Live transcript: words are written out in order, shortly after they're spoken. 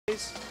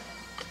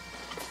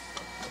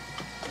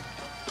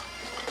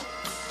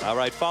All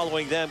right,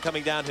 following them,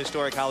 coming down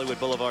historic Hollywood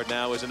Boulevard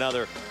now is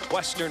another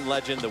Western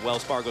legend, the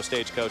Wells Fargo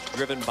Stagecoach,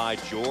 driven by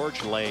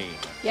George Lane.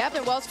 Yep,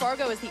 and Wells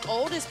Fargo is the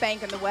oldest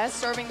bank in the West,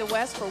 serving the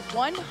West for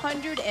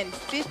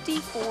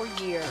 154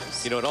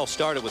 years. You know, it all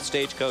started with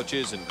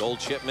stagecoaches and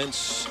gold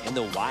shipments in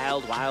the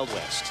wild, wild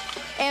West.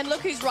 And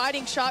look who's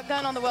riding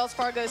shotgun on the Wells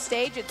Fargo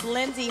stage. It's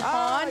Lindsey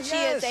Haun. Yes. She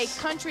is a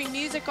country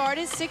music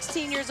artist,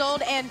 16 years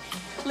old. And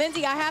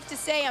Lindsey, I have to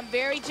say, I'm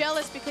very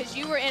jealous because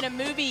you were in a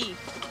movie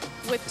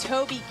with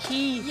Toby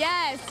Keith.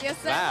 Yes, I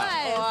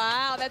was.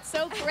 Wow, that's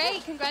so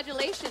great.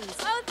 Congratulations.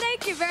 Oh,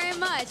 thank you very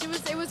much.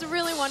 It was a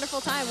really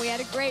wonderful time. We had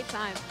a great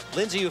time.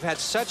 Lindsey, you've had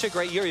such a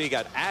great year. You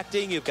got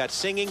acting, you've got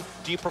singing.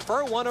 Do you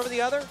prefer one over the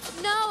other?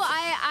 No,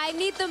 I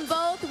need them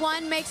both.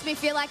 One makes me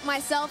feel like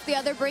myself. The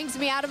other brings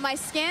me out of my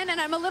skin, and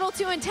I'm a little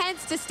too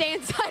intense to stay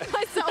inside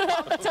myself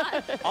all the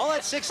time. All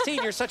at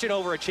 16, you're such an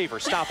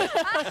overachiever. Stop it.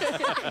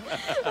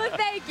 Well,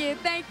 thank you.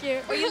 Thank you.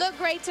 Well, you look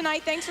great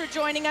tonight. Thanks for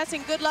joining us,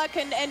 and good luck.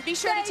 And be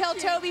sure to tell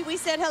Toby we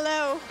said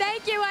hello.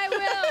 Thank you, I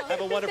will.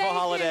 Have a wonderful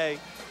holiday.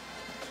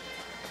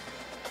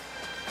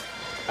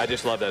 I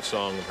just love that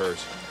song of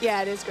hers.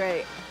 Yeah, it is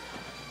great.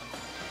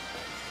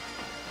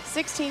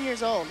 16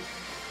 years old.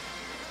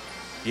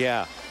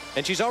 Yeah,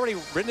 and she's already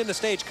ridden in the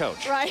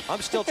stagecoach. Right.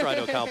 I'm still trying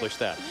to accomplish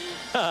that.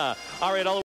 All right,